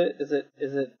 But what is it?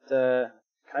 Is it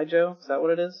Kaijo? Is that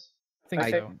what it is? I think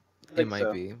so. It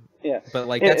might be. Yeah. But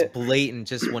like that's blatant,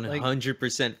 just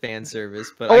 100% fan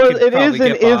service. But or I could probably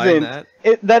get behind that.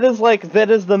 That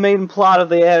is the main plot of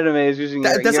the anime is using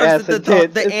your ass and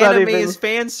tits. The anime is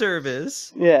fan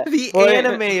service. Yeah. The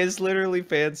anime is literally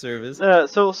fan service.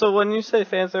 So when you say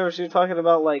fan service, you're talking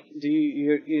about like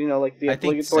like the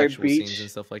obligatory beach scenes and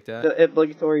stuff like that. The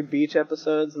obligatory beach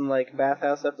episodes and like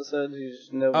bathhouse episodes. You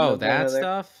just know. That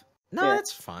stuff. No,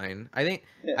 that's fine. I think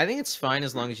it's fine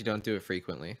as long as you don't do it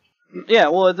frequently. Yeah,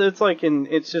 well,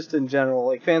 it's just in general,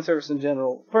 like fan service in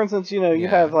general. For instance, you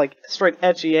have like straight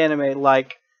ecchi anime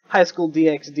like High School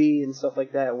DxD and stuff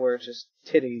like that, where it's just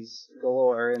titties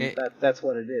galore, and that's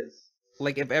what it is.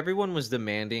 Like if everyone was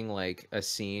demanding like a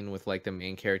scene with like the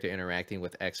main character interacting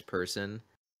with X person,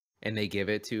 and they give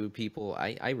it to people,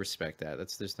 I respect that.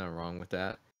 There's nothing wrong with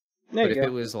that. But if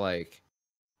it was like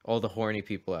all the horny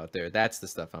people out there, that's the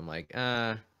stuff I'm like,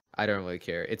 I don't really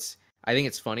care. I think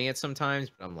it's funny at sometimes,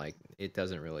 but I'm like, it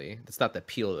doesn't really. It's not the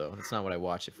appeal though. It's not what I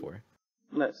watch it for.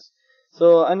 Nice.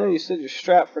 So I know you said you're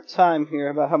strapped for time here.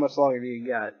 About how much longer do you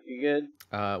got? You good?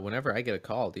 Whenever I get a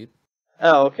call, dude.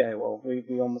 Oh, okay. Well, we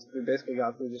basically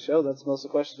got through the show. That's most of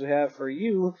the questions we have for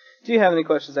you. Do you have any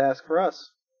questions to ask for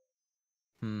us?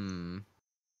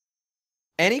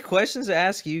 Any questions to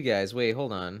ask you guys? Wait,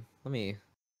 hold on. Let me.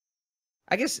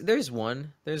 I guess there's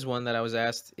one. There's one that I was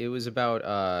asked. It was about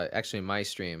actually my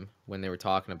stream when they were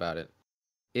talking about it.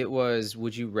 It was,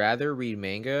 would you rather read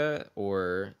manga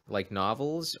or like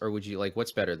novels, or would you like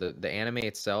what's better, the anime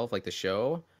itself, like the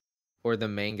show, or the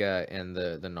manga and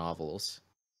the novels?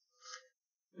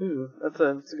 Ooh, that's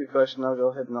a good question. I'll go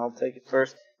ahead and I'll take it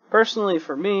first. Personally,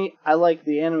 for me, I like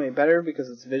the anime better because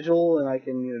it's visual and I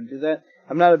can do that.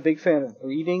 I'm not a big fan of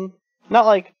reading. Not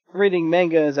like reading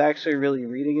manga is actually really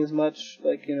reading as much.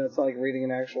 Like it's not like reading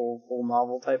an actual full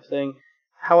novel type thing.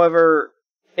 However,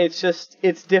 it's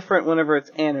different whenever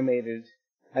it's animated,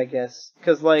 I guess,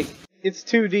 because like it's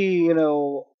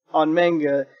 2D, on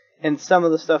manga. And some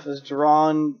of the stuff is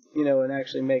drawn, and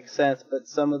actually makes sense, but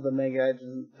some of the manga I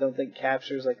just don't think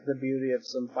captures like the beauty of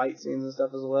some fight scenes and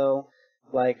stuff as well.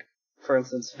 Like, for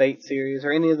instance, Fate series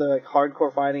or any of the like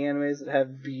hardcore fighting animes that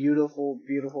have beautiful,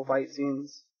 beautiful fight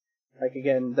scenes. Like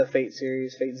again, the Fate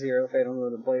series, Fate Zero, Fate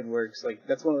Unlimited Blade Works. Like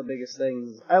that's one of the biggest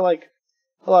things. I like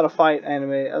a lot of fight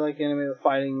anime. I like anime with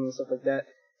fighting and stuff like that.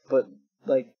 But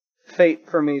like Fate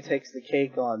for me takes the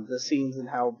cake on the scenes and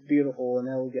how beautiful and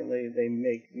elegantly they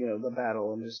make the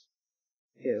battle and just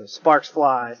sparks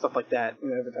fly, stuff like that.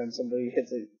 Every time somebody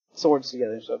hits it, swords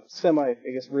together and stuff. I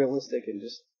guess realistic and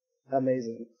just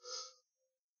amazing.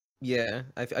 Yeah,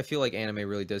 I feel like anime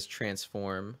really does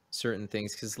transform certain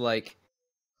things because like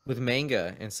with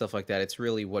manga and stuff like that, it's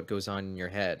really what goes on in your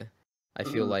head. I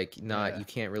feel like you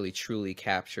can't really truly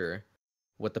capture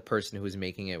what the person who was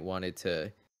making it wanted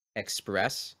to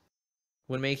express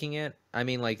when making it. I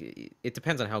mean, like it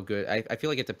depends on how good. I feel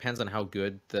like it depends on how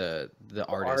good the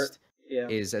artist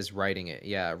is as writing it.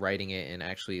 Yeah, writing it and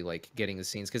actually like getting the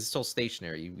scenes because it's all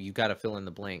stationary. You got to fill in the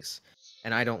blanks,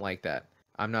 and I don't like that.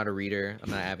 I'm not a reader. I'm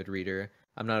not an avid reader.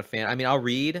 I'm not a fan. I mean, I'll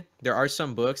read. There are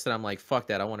some books that I'm like, fuck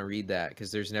that. I want to read that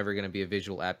because there's never going to be a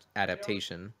visual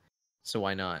adaptation. So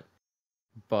why not?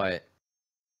 But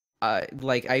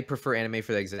I prefer anime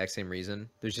for the exact same reason.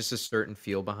 There's just a certain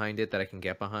feel behind it that I can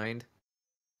get behind.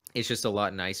 It's just a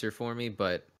lot nicer for me.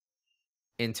 But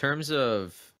in terms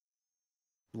of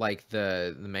like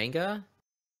the manga,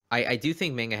 I do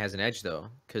think manga has an edge though,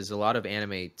 because a lot of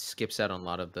anime skips out on a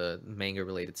lot of the manga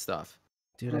related stuff.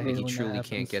 Dude, I Like hate you when that truly happens.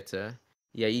 can't get to,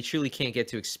 yeah, you truly can't get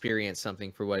to experience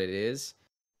something for what it is,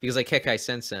 because like Kekkai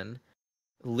Sensen,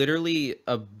 literally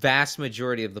a vast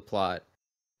majority of the plot,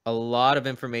 a lot of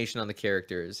information on the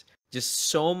characters, just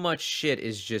so much shit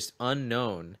is just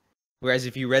unknown. Whereas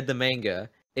if you read the manga,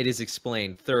 it is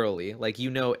explained thoroughly. Like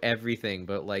everything,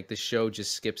 but like the show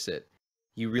just skips it.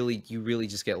 You really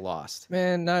just get lost.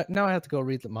 Man, now I have to go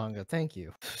read the manga. Thank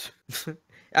you.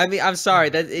 I mean, I'm sorry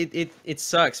that it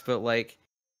sucks, but like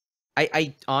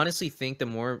I honestly think the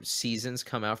more seasons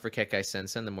come out for Kekkai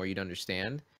Sensen, the more you'd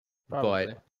understand. Probably.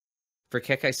 But for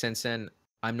Kekkai Sensen,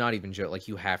 I'm not even joking. Like,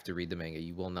 you have to read the manga.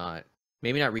 You will not,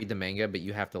 maybe not read the manga, but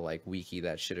you have to like wiki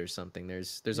that shit or something.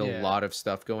 There's a lot of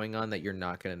stuff going on that you're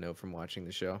not gonna know from watching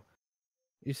the show.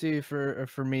 You see, for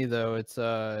me though, it's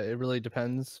it really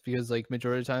depends because like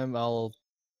majority of the time I'll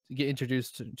get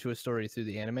introduced to a story through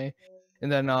the anime,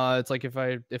 and then it's like if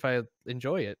I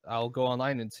enjoy it, I'll go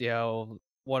online and see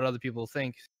what other people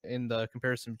think in the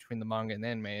comparison between the manga and the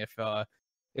anime.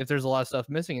 If there's a lot of stuff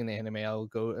missing in the anime,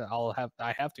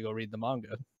 I have to go read the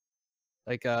manga.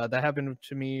 Like that happened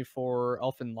to me for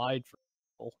Elfen Lied, for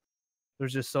example.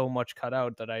 There's just so much cut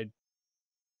out that I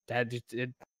had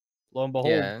to. Lo and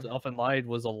behold, Yeah, Elfen Lied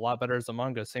was a lot better as a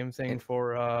manga. Same thing and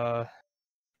for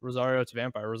Rosario to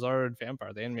Vampire. Rosario to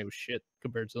Vampire, the anime was shit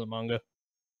compared to the manga.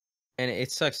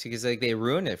 it sucks because like they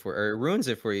ruin it it ruins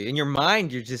it for you. In your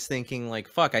mind, you're just thinking like,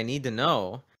 fuck, I need to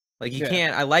know. Like you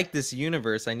can't. I like this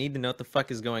universe. I need to know what the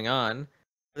fuck is going on.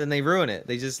 Then they ruin it.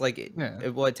 They just like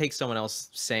it takes someone else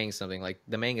saying something like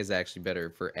the manga is actually better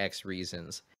for X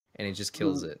reasons, and it just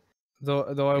kills it. Though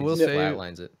I will just say,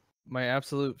 flatlines it. My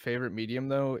absolute favorite medium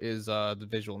though is the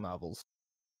visual novels.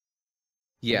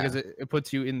 Yeah, because it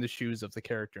puts you in the shoes of the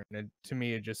character, and to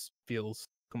me it just feels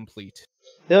complete.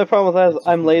 The other problem with that is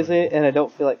I'm lazy and I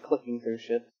don't feel like clicking through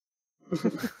shit.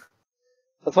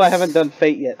 That's why I haven't done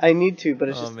Fate yet. I need to, but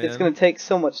it's it's going to take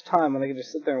so much time, and I can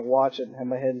just sit there and watch it and have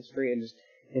my head free and just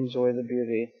enjoy the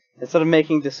beauty instead of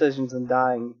making decisions and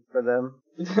dying for them.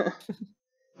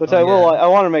 Which I will. I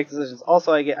want to make decisions.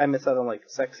 Also, I miss out on like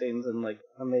sex scenes and like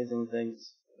amazing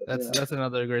things. That's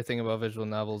another great thing about visual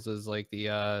novels is like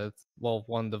the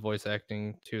one, the voice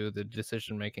acting, two, the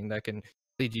decision making that can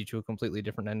lead you to a completely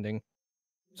different ending.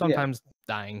 Sometimes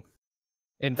dying.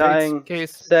 In Fate's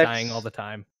case, sex, dying all the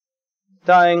time.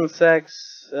 Dying,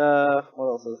 sex, what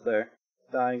else is there?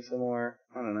 Dying some more.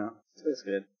 I don't know. It's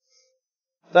good.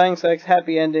 Dying sex,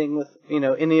 happy ending with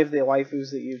any of the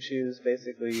waifus that you choose.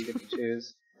 Basically, you get to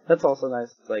choose. That's also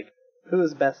nice. It's like who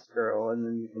is best girl, and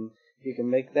then you can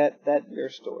make that your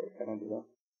story kind of deal.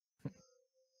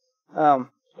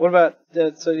 What about?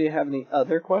 So, do you have any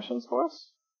other questions for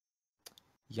us?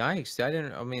 Yikes!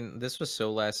 I mean, this was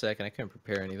so last second. I couldn't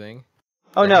prepare anything.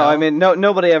 Oh, The no, I hell? mean,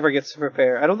 nobody ever gets to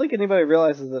prepare. I don't think anybody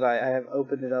realizes that I have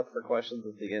opened it up for questions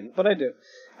at the end, but I do.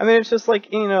 I mean, it's just like,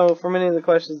 for many of the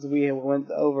questions we went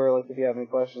over, like, if you have any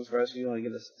questions for us, you want to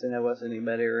get us to know us any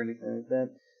better or anything like that.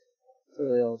 That's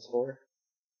really all it's for.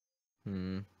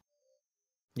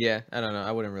 Yeah, I don't know.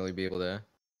 I wouldn't really be able to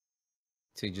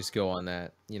just go on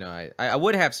that. I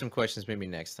would have some questions maybe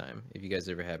next time, if you guys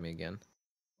ever have me again.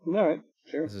 Alright,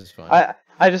 sure. This is fun.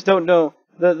 I just don't know.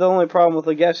 The only problem with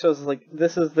the guest shows is, like,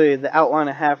 this is the outline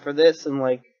I have for this, and,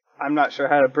 like, I'm not sure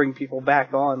how to bring people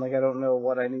back on. Like, I don't know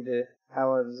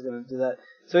how I was going to do that.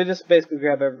 So we just basically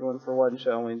grab everyone for one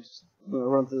show, and we just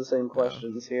run through the same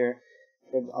questions here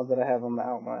that I have on the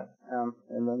outline.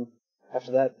 And then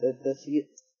after that's it.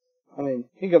 I mean,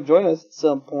 you can come join us at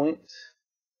some point.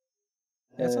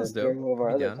 That sounds dope. During one of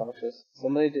our I'll be other down. talk shows.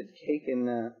 Somebody did cake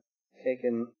and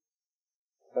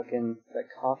fucking that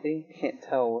coffee. I can't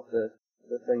tell what the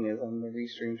thing is on the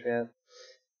Restream chat.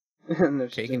 And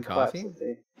there's Cake two and claps coffee? at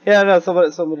the- Yeah, no,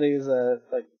 somebody's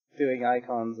like doing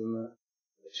icons in the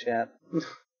chat.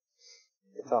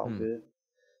 It's all good.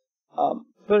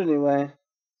 But anyway,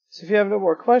 so if you have no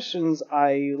more questions,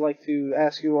 I like to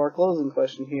ask you our closing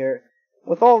question here.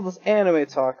 With all this anime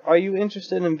talk, are you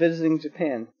interested in visiting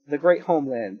Japan, the great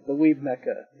homeland, the weeb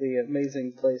mecca, the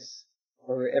amazing place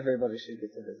where everybody should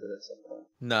get to visit at some point?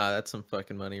 Nah, that's some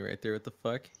fucking money right there. What the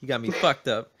fuck? You got me fucked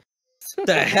up.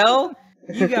 The hell?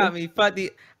 You got me fucked.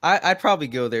 I'd probably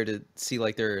go there to see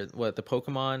like the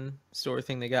Pokemon store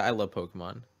thing they got. I love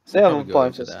Pokemon. So They I'd have a probably go there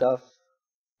bunch for of that. stuff.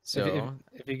 So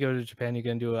If you go to Japan, you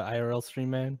gonna do an IRL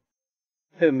stream, man?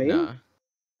 Who, me? nah,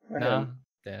 Or Nah, him?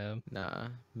 damn.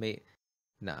 mate,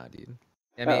 nah, dude.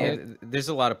 I Uh-oh. mean, there's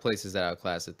a lot of places that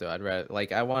outclass it though. I'd rather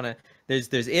I wanna. There's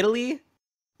Italy.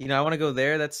 I want to go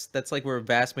there. That's like where a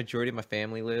vast majority of my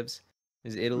family lives.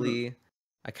 There's Italy.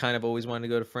 I kind of always wanted to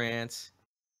go to France.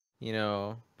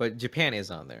 But Japan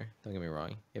is on there. Don't get me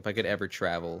wrong. If I could ever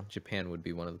travel, Japan would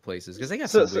be one of the places because they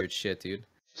got some weird shit, dude.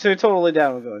 So you're totally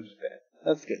down with going to Japan.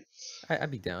 That's good.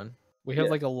 I'd be down. We have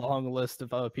Yeah. like a long list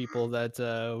of people that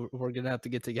we're gonna have to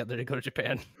get together to go to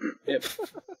Japan. Yep.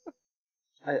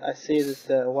 I see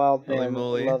that Wild Holy Man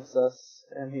moly. loves us,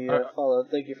 and he followed.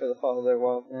 Thank you for the follow there,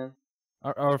 Wild Man.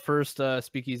 Our first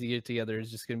speakeasy get together is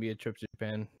just gonna be a trip to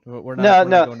Japan. We're No,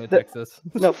 not going to Texas.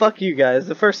 No, fuck you guys.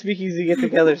 The first speakeasy get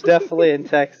together is definitely in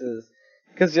Texas.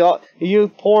 Because you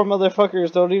poor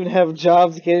motherfuckers don't even have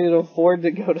jobs, can't even afford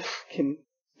to go to fucking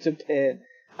Japan.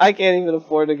 I can't even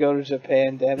afford to go to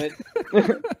Japan, damn it.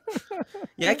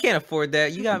 Yeah, I can't afford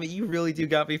that. You really do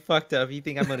got me fucked up. You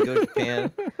think I'm gonna go to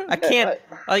Japan? I can't.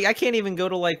 I can't even go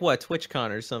to TwitchCon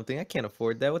or something. I can't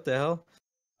afford that. What the hell?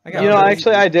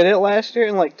 Actually, I did it last year,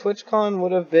 and TwitchCon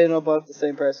would have been about the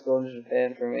same price going to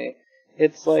Japan for me.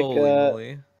 It's like, Holy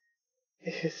moly.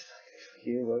 it's fuck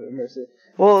you, Lord have mercy.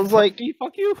 Well, it's like,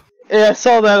 fuck you. yeah, I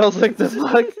saw that. I was like, the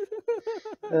fuck.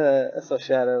 I saw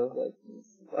Shadow,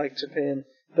 like Japan.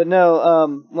 But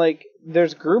no,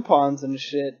 there's Groupons and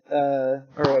shit, or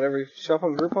whatever. You shop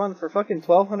on Groupon for fucking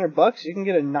 $1,200. You can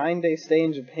get a 9-day stay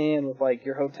in Japan with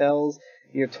your hotels,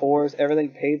 your tours, everything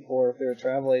paid for if they're a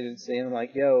travel agency. And I'm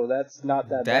like, yo, that's not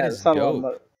that bad. That is It's not a lot of dope.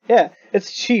 money. Yeah,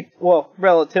 it's cheap. Well,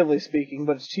 relatively speaking,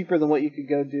 but it's cheaper than what you could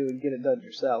go do and get it done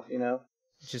yourself.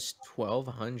 Just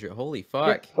 1,200. Holy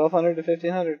fuck. Yeah, $1,200 to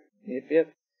 $1,500.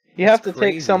 Yep. You have to take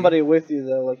crazy. somebody with you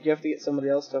though. You have to get somebody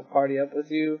else to party up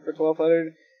with you for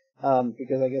 $1,200.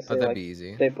 Because I guess That'd be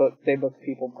easy. they book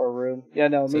people per room. Yeah,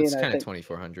 no, So me it's and I kind of think.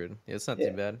 2,400. Yeah, it's not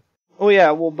Yeah. too bad. Oh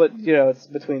yeah, well, but it's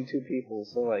between two people,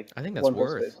 so I think that's one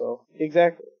worth. space. Well,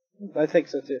 exactly. I think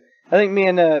so too. I think me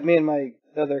and my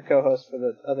other co-host for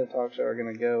the other talk show are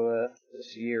gonna go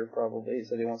this year probably. He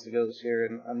said he wants to go this year,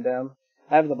 and I'm down.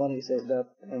 I have the money saved up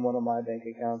in one of my bank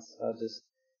accounts.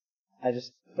 I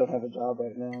just don't have a job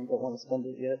right now and don't want to spend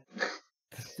it yet.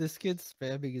 This kid's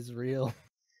spamming is real.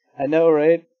 I know,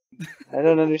 right? I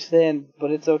don't understand,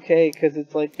 but it's okay because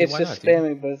it's Hey, it's why just not, dude?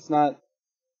 spamming, but it's not.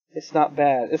 It's not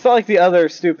bad. It's not like the other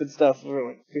stupid stuff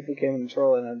where people came in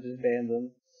trolling and I just banned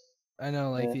them. I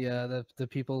know, the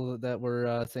people that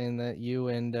were saying that you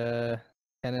and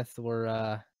Kenneth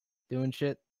were doing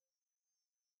shit.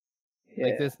 Yeah.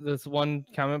 Like this one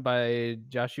comment by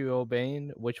Joshua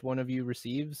O'Bain, which one of you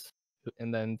receives?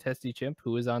 And then Testy Chimp,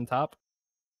 who is on top.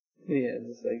 Yeah,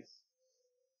 just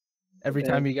Every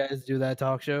time you guys do that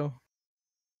talk show.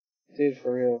 Dude,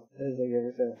 for real. It is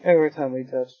like every time we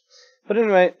touch. But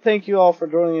anyway, thank you all for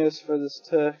joining us for this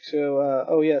talk show.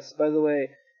 Oh yes, by the way,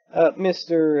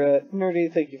 Mr.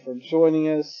 Nerdy, thank you for joining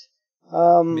us.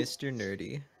 Mr.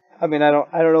 Nerdy. I mean, I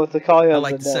don't know what to call you. I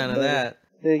like the sound of that.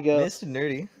 There you go. Mr.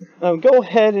 Nerdy. Go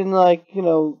ahead and like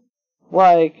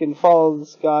and follow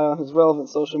this guy on his relevant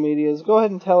social medias. Go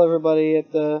ahead and tell everybody at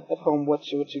home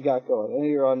what you got going. I know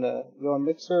you're on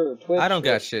Mixer or Twitch. I don't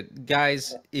got shit,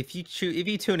 guys. If you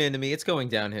tune into me, it's going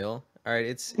downhill. All right,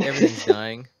 everything's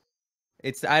dying.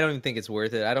 I don't even think it's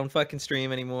worth it. I don't fucking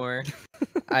stream anymore.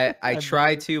 I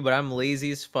try to, but I'm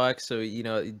lazy as fuck. So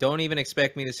don't even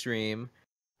expect me to stream.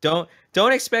 Don't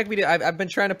expect me to. I've been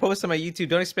trying to post on my YouTube.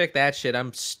 Don't expect that shit.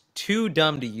 I'm too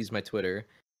dumb to use my Twitter.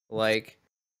 Like.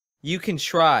 You can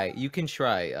try. You can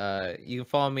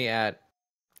follow me at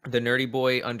the nerdy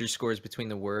boy _ between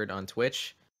the word on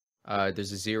Twitch.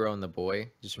 There's a 0 in the boy.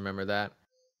 Just remember that.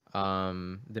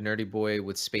 The nerdy boy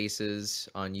with spaces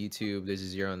on YouTube. There's a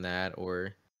 0 in that,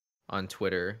 or on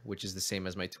Twitter, which is the same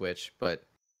as my Twitch. But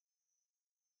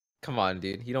come on,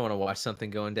 dude. You don't want to watch something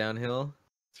going downhill.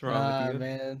 What's wrong with you,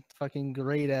 man? Fucking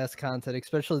great ass content,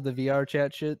 especially the VR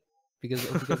chat shit.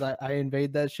 Because I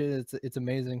invade that shit. It's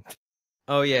amazing.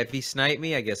 Oh yeah, if he sniped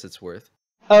me, I guess it's worth.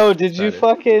 Oh, did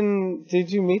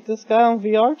you meet this guy on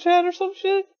VR chat or some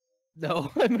shit?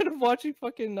 No, I met him watching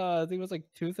fucking I think it was like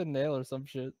Tooth and Nail or some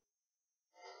shit.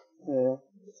 Yeah,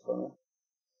 it's funny.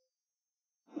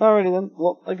 Alrighty then.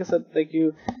 Well, like I said, thank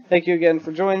you again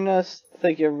for joining us.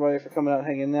 Thank you everybody for coming out,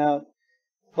 hanging out.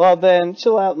 Well then,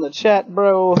 chill out in the chat,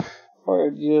 bro,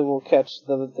 or you will catch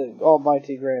the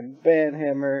almighty grand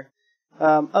banhammer.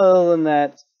 Other than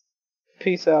that.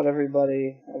 Peace out,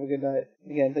 everybody. Have a good night.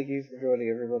 Again, thank you for joining,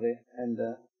 everybody. And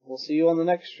we'll see you on the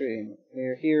next stream.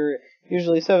 We're here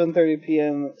usually 7:30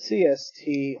 p.m.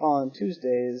 CST on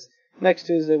Tuesdays. Next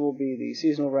Tuesday will be the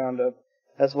seasonal roundup,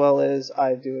 as well as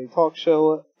I do a talk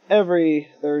show every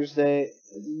Thursday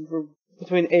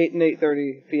between 8 and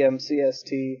 8:30 p.m.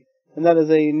 CST. And that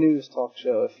is a news talk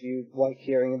show if you like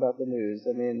hearing about the news.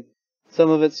 I mean,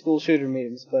 some of it's school shooter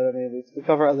memes, but I mean, we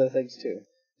cover other things too.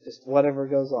 Just whatever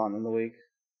goes on in the week.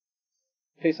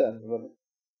 Peace out, everybody.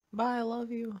 Bye, I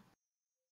love you.